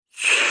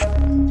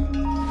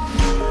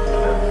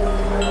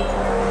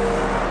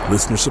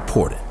Listener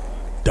supported.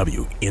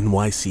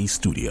 WNYC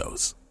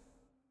Studios.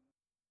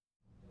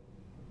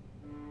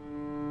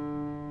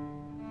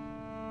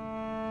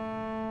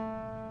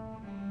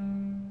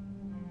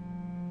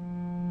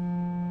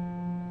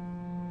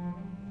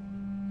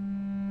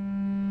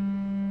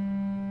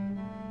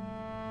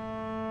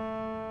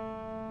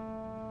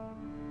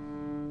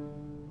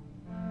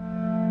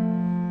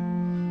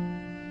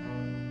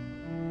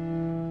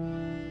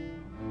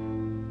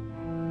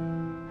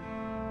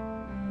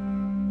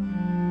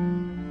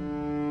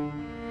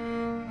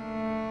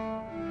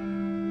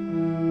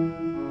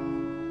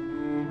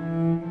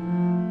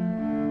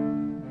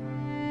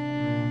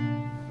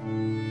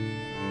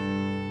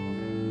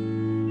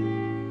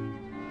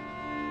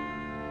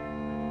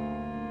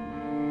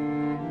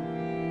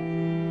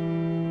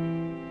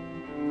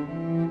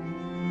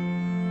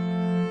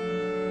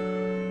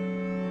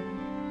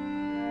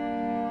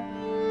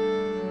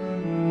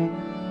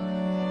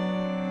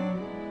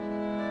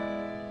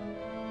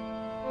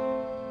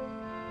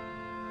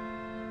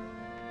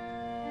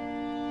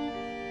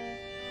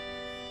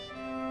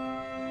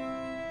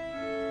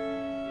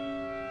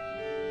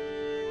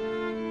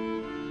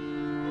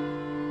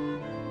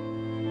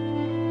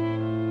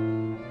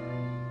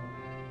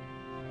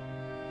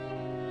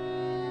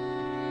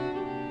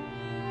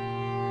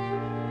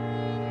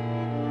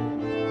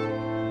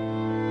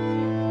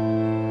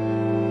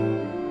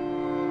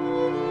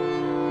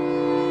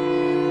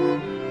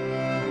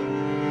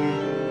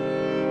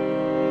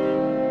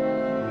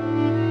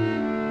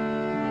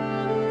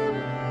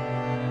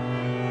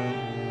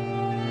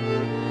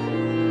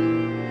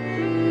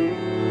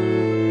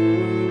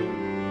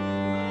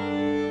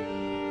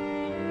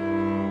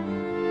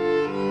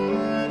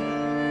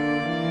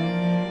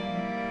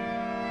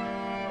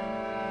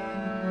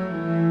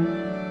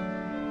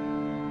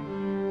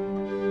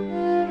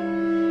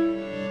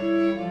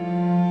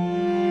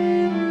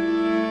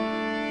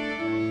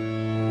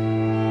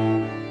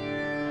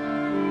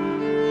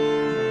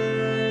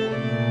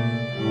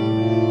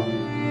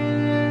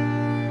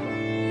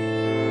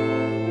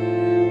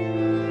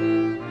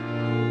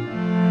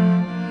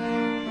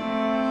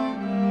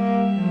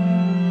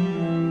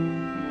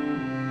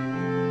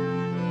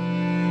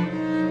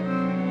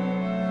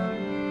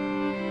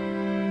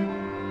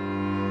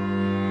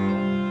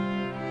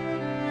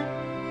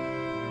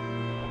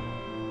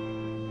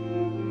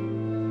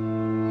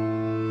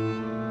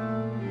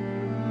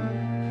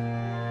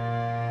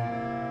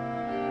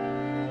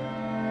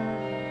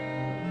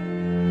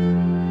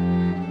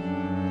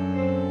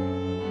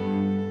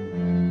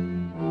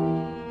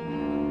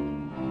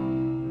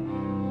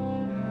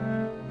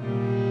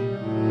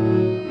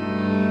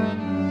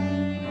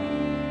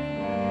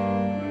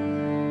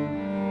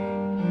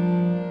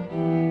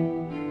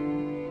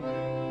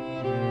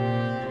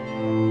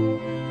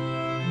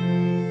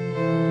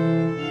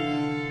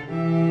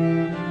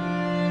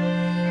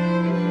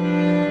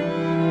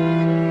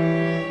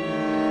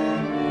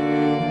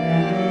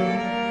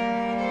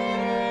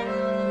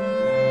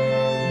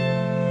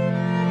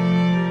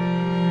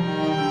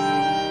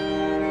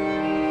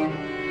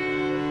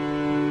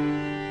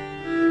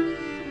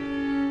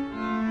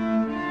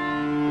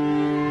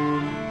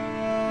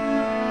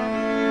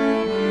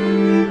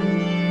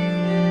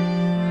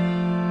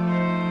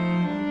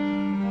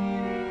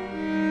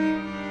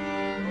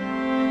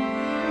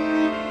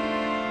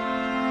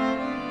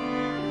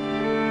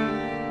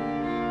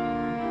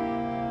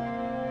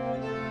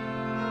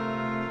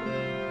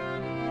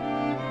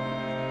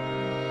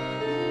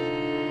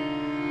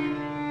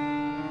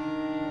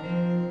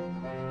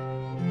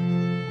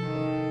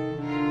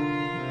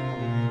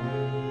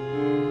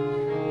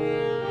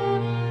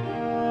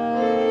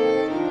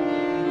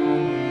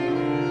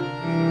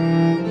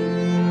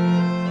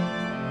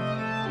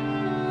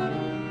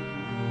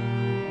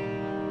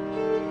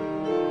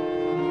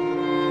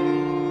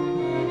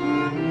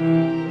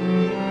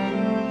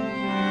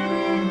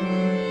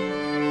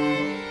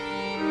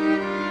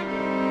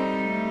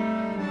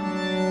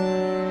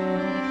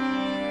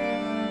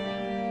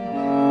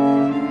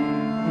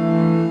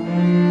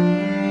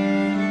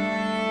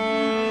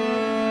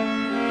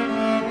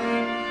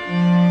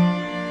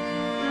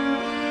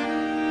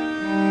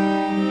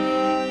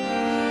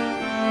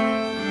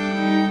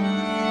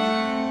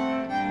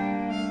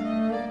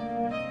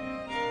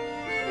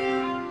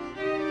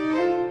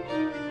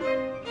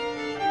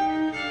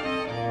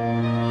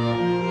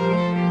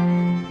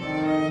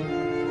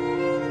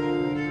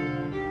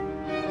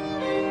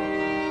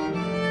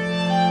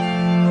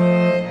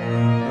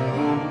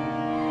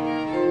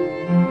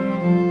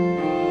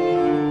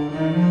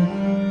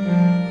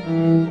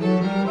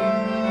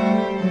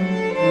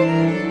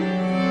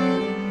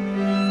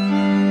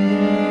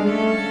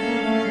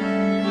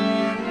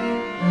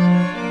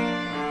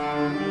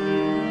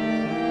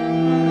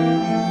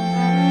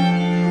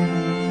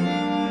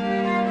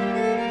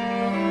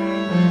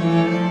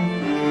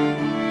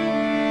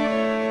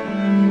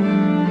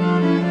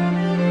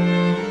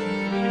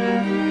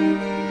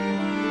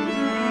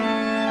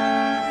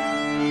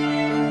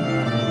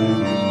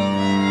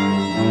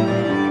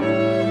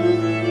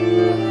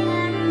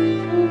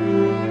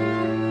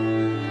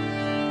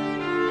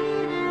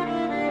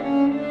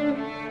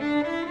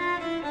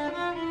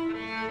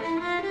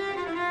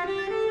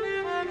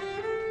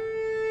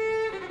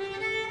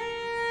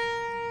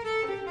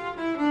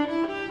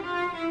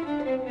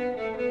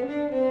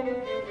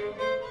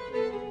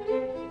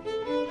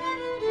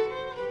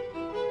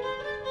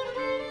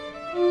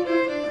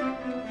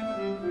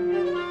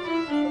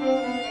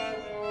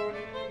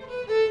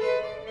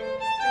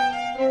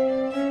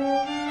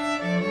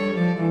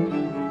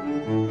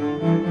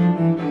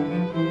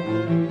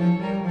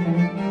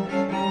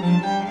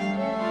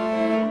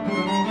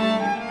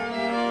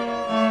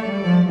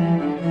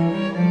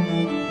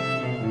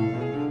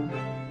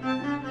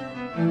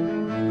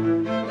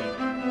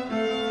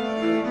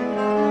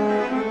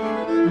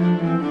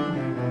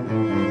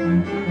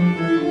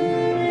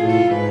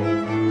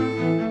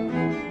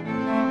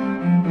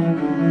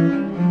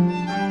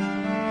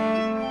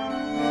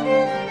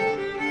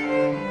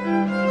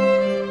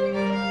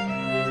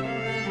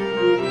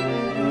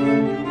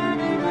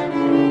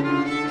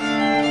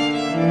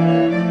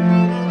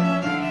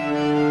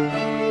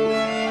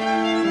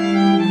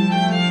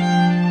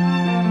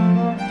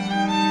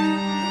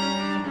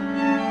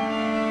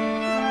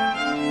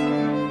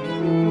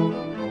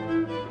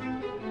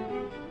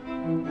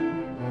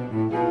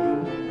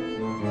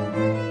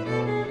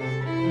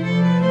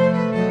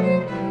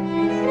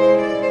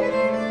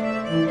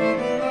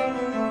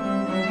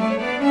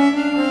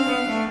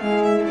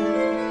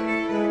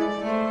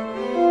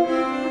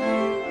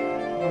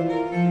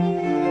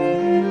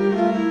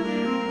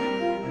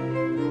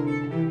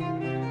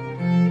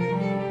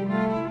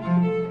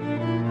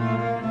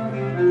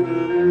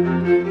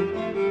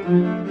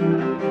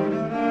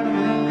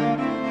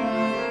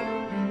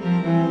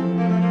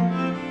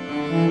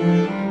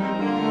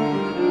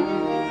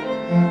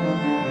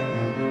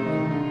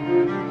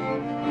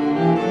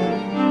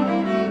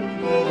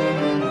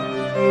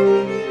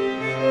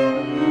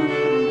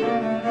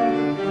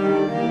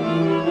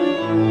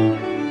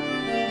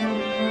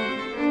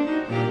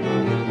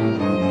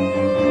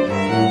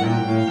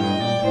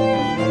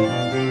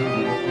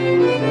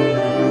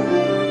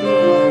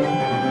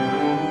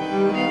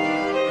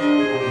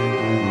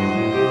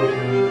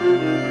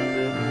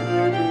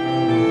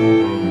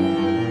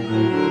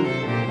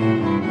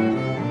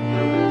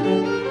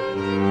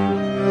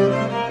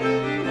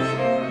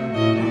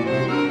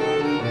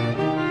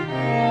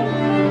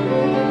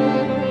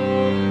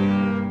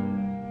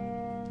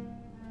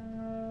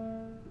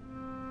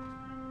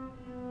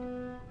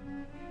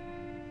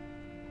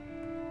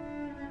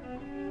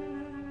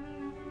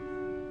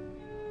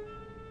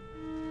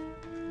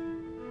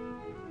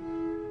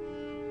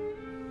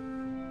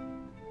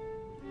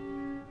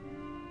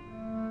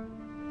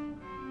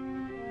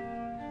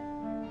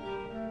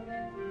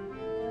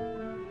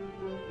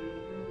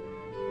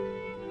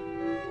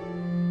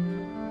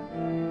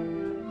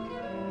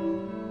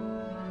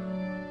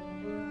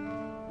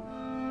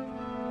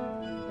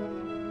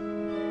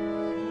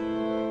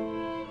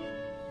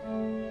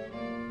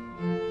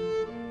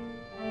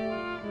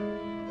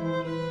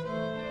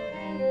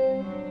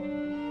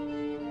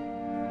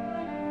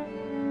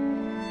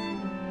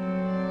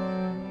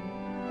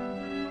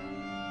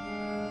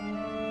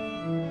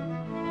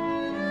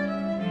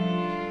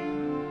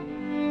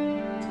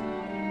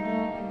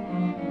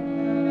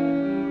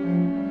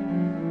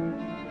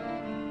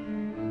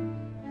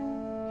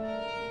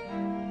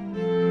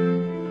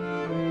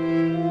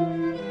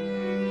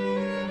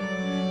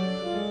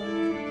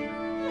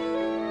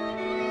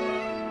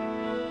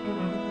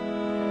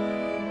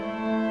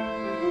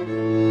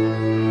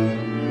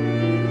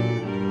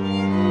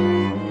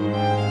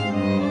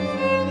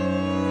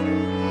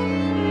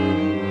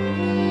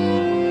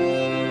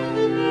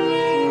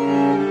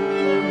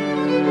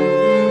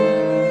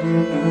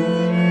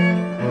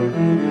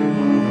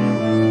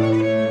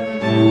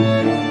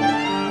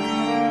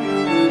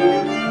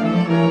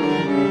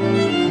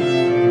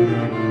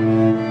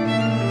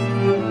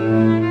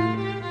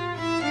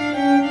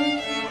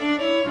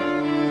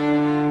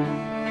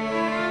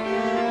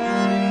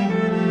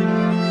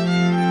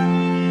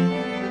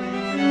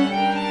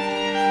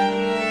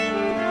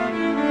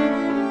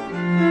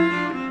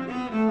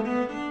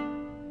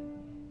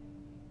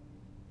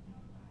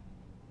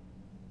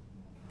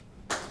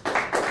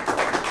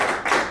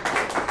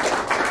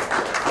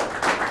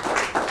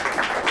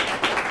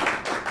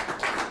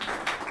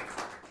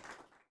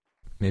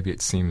 maybe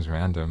it seems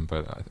random,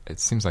 but it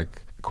seems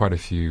like quite a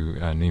few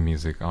new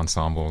music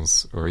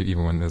ensembles, or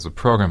even when there's a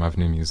program of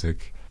new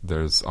music,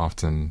 there's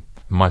often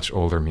much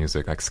older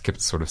music, like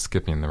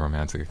skipping the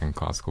romantic and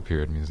classical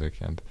period music.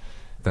 And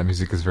that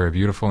music is very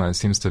beautiful, and it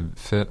seems to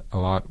fit a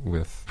lot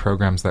with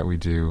programs that we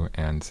do,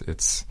 and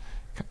it's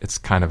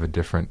kind of a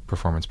different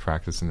performance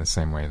practice in the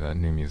same way that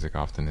new music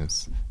often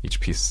is. Each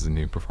piece is a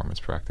new performance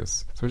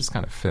practice. So it just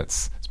kind of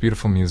fits. It's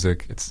beautiful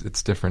music.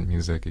 It's different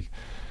music.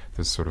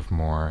 There's sort of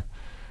more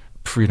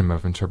freedom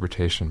of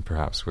interpretation,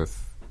 perhaps,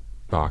 with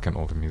Bach and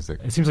older music.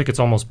 It seems like it's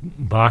almost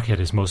Bach at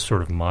his most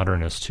sort of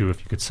modernist, too,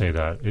 if you could say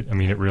that.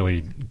 It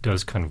really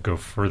does kind of go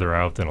further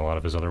out than a lot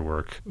of his other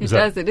work. It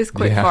does. It is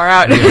quite far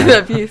out,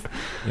 that piece.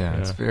 Yeah,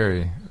 it's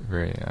very,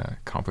 very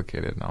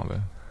complicated and all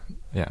the...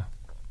 Yeah,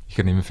 you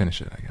couldn't even finish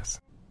it, I guess.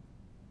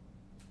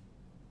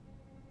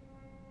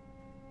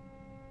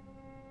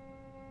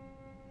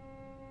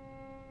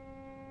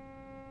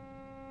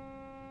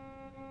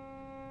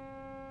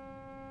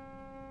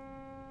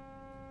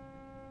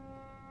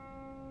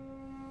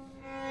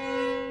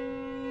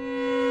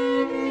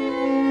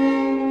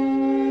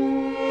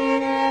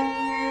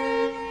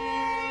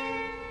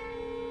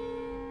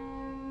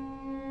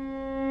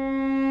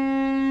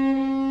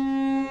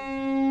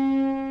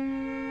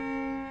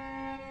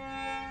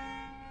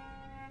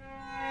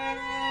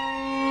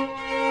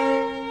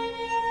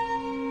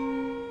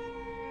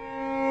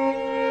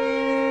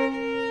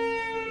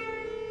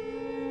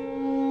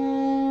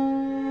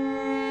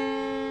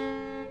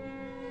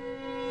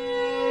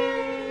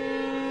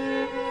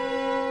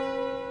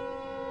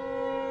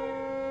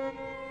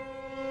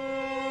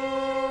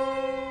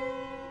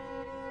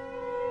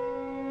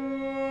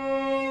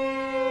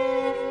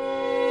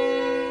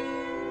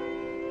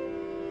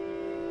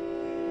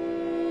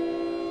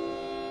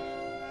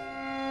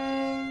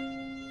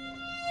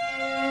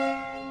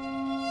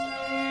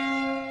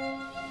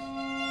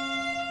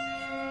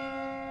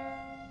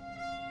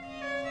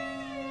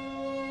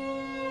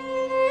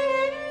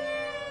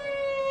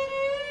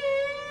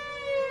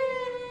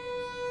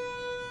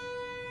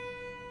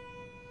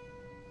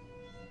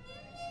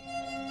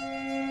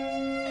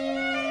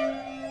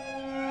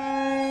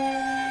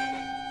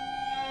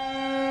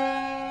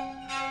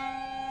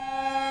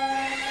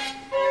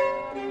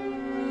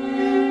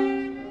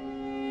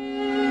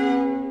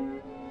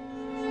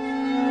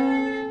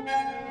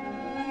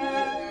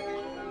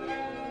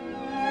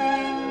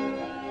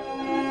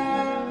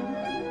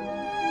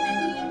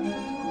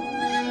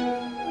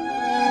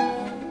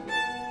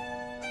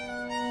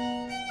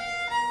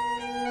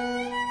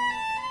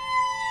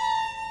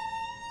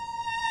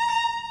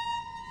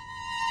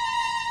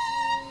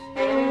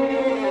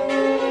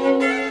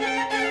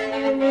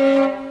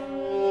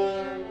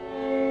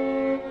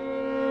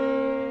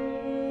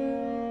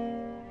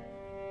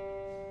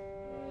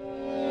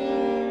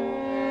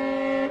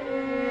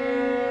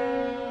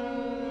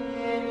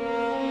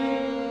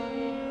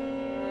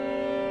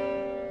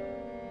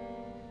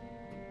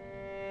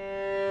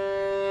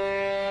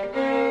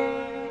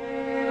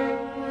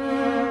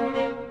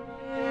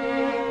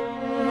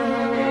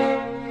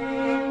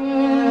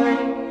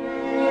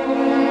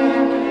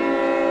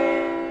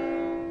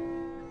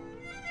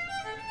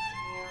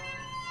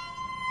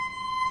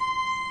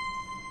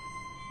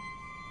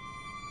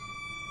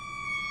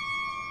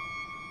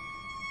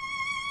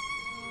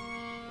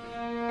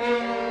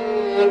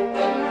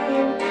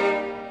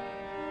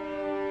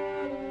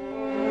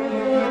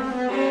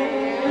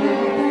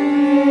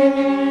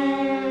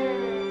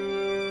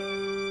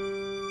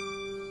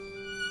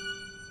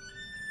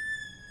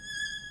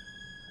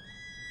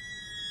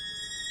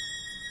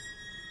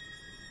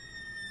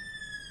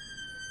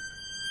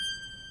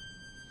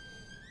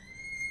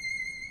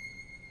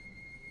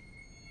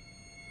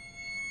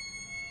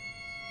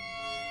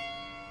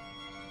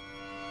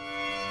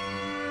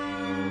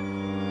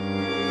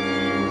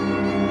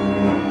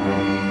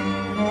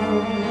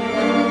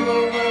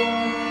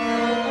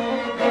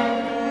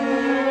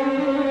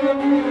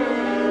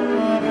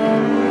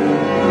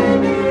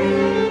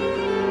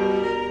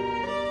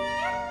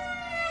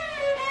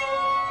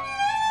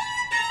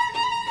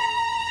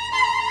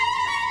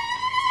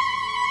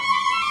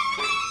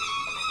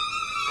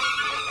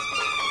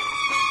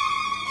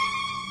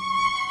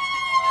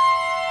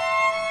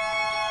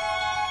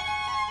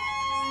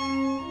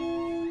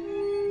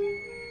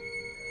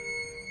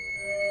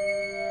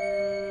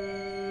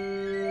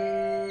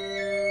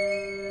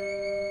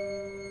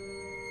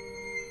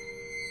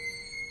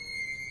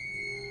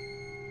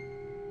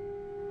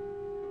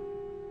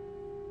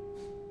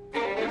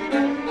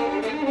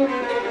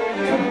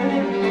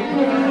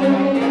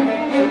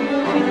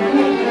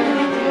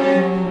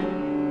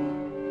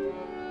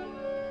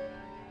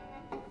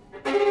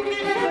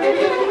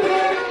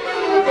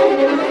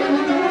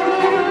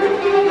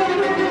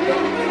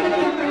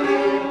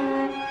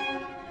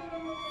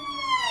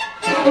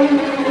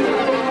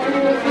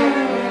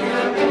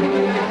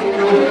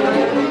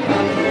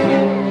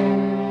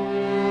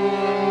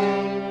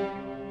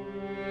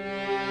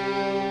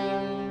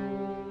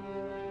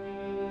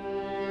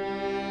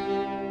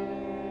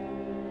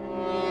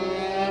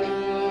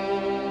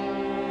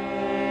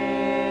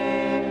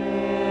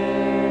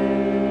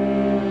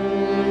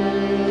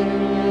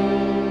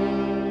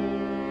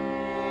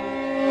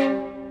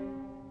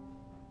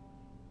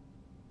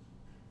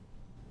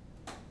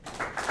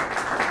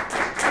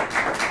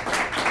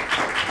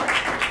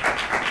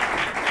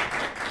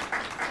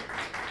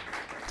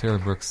 Taylor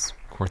Brooks'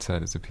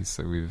 Quartet is a piece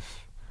that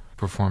we've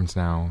performed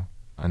now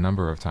a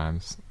number of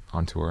times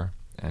on tour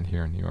and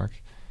here in New York.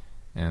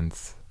 And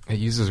it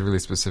uses a really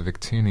specific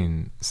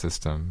tuning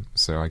system.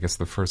 So I guess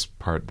the first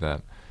part,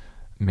 that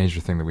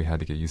major thing that we had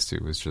to get used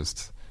to, was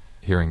just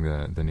hearing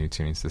the new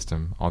tuning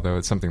system, although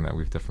it's something that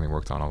we've definitely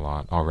worked on a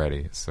lot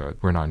already. So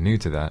we're not new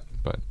to that,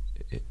 but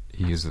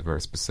he uses a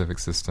very specific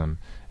system.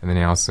 And then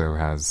he also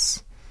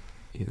has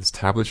his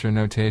tablature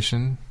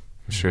notation,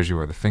 which shows you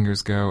where the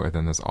fingers go, and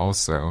then there's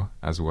also,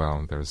 as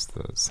well, there's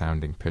the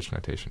sounding pitch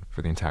notation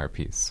for the entire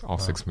piece, all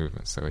 6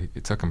 movements. So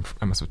it took him,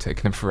 I must have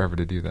taken him forever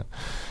to do that.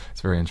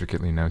 It's very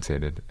intricately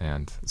notated,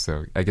 and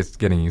so I guess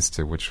getting used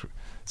to which,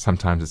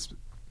 sometimes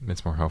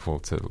it's more helpful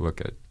to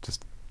look at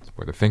just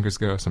where the fingers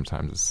go,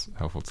 sometimes it's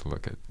helpful to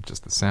look at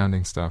just the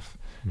sounding stuff,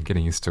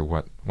 getting used to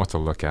what to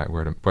look at,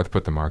 where to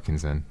put the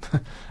markings in.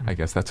 I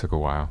guess that took a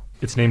while.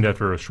 It's named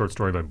after a short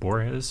story by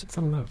Borges. It's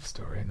a love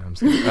story. No, I'm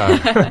just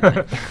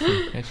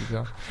kidding. Can't you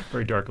tell?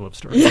 Very dark love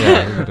story.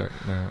 Yeah, really dark.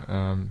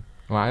 No,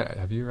 well,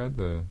 have you read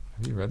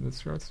this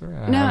short story?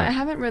 I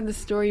haven't read the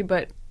story,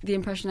 but the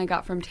impression I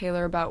got from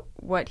Taylor about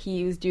what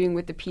he was doing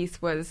with the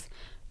piece was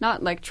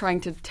not like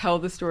trying to tell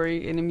the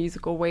story in a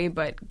musical way,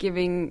 but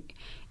giving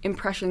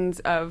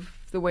impressions of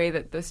the way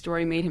that the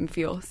story made him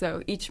feel.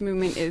 So each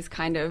movement is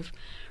kind of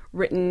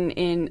written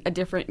in a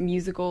different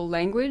musical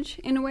language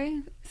in a way.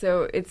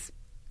 So it's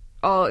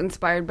all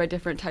inspired by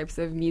different types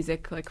of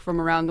music, like from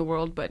around the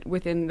world, but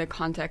within the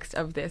context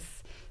of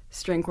this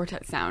string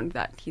quartet sound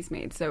that he's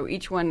made. So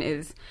each one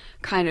is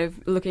kind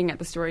of looking at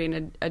the story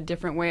in a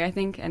different way, I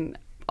think, and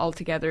all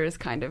together is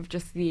kind of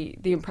just the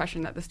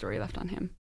impression that the story left on him.